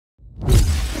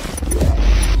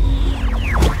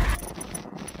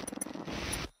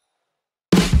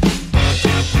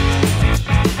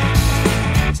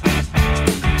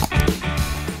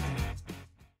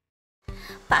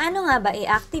Paano nga ba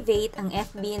i-activate ang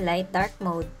FB LITE Dark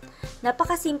Mode?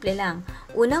 Napakasimple lang.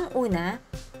 Unang-una,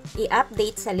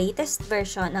 i-update sa latest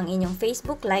version ng inyong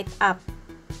Facebook Lite app.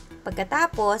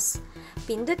 Pagkatapos,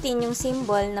 pindutin yung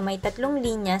symbol na may 3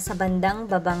 linya sa bandang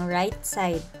babang right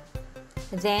side.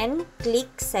 Then, click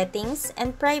Settings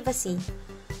and Privacy.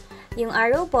 Yung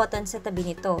arrow button sa tabi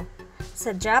nito.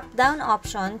 Sa drop-down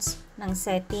options ng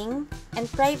Setting and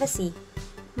Privacy,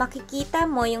 makikita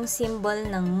mo yung symbol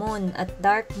ng moon at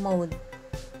dark mode.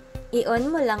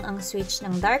 I-on mo lang ang switch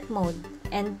ng dark mode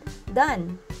and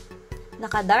done!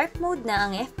 Naka-dark mode na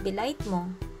ang FB LITE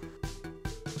mo.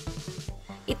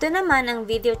 Ito naman ang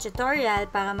video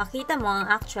tutorial para makita mo ang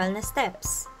actual na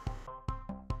steps.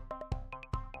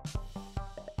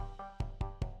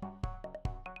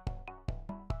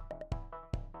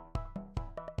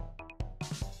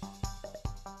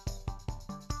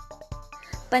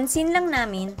 Pansin lang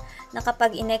namin na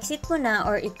kapag in-exit mo na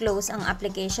or i-close ang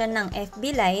application ng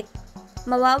FB LITE,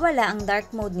 mawawala ang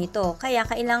dark mode nito, kaya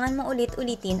kailangan mo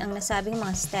ulit-ulitin ang nasabing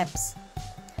mga steps.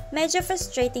 Medyo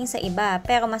frustrating sa iba,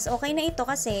 pero mas okay na ito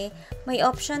kasi may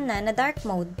option na dark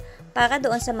mode para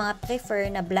doon sa mga prefer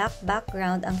na black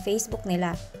background ang Facebook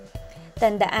nila.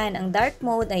 Tandaan, ang dark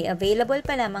mode ay available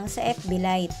pa lamang sa FB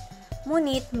LITE.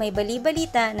 Ngunit may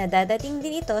bali-balita na dadating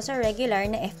din ito sa regular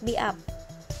na FB app.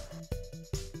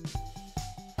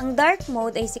 Ang dark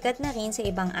mode ay sikat na rin sa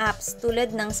ibang apps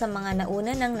tulad ng sa mga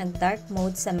nauna nang nag-dark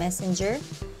mode sa Messenger,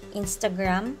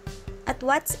 Instagram, at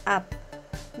WhatsApp.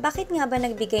 Bakit nga ba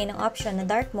nagbigay ng option na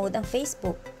dark mode ang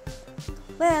Facebook?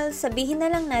 Well, sabihin na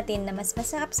lang natin na mas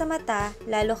masarap sa mata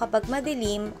lalo kapag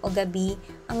madilim o gabi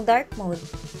ang dark mode.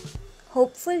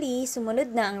 Hopefully,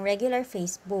 sumunod na ang regular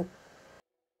Facebook.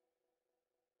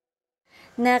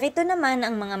 Narito naman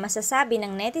ang mga masasabi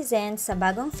ng netizens sa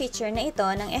bagong feature na ito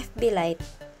ng FB LITE.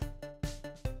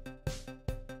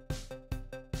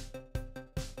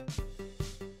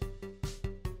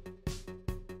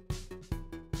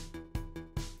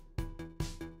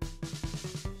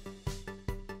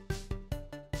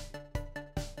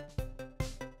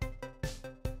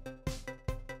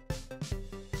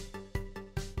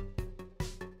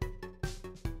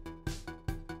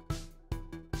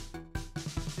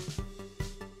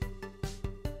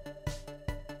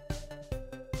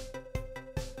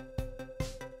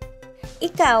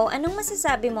 Ikaw, anong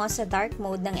masasabi mo sa dark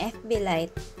mode ng FB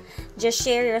LITE? Just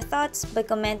share your thoughts by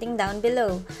commenting down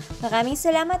below. Maraming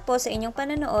salamat po sa inyong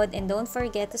panonood and don't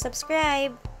forget to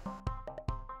subscribe!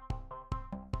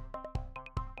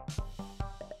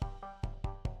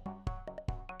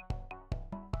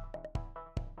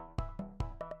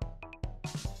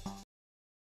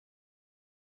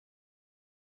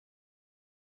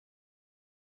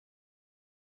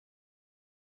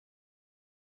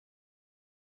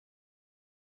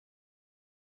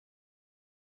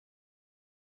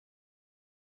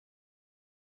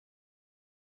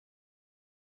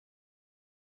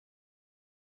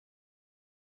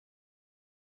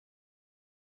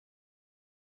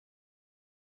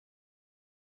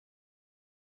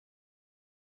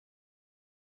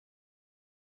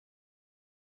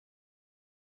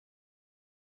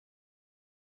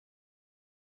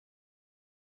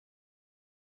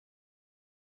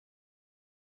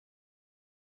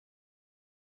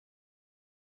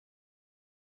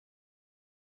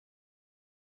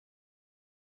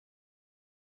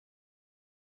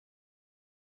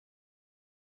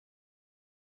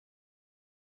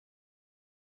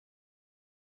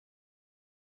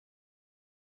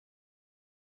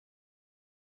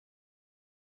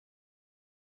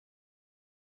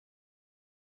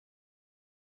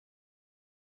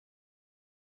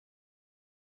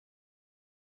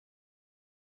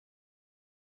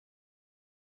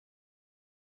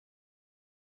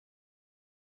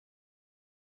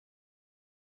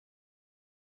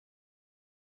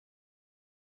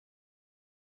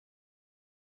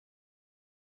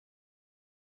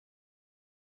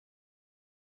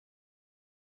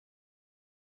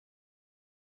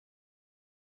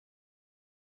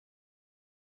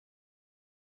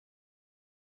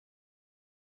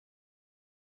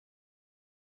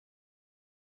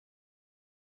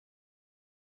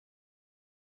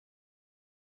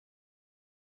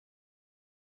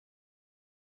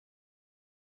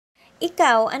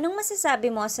 Ikaw, anong masasabi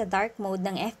mo sa dark mode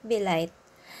ng FB LITE?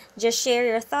 Just share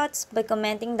your thoughts by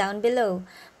commenting down below.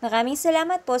 Maraming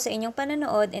salamat po sa inyong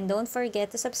panonood and don't forget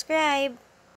to subscribe!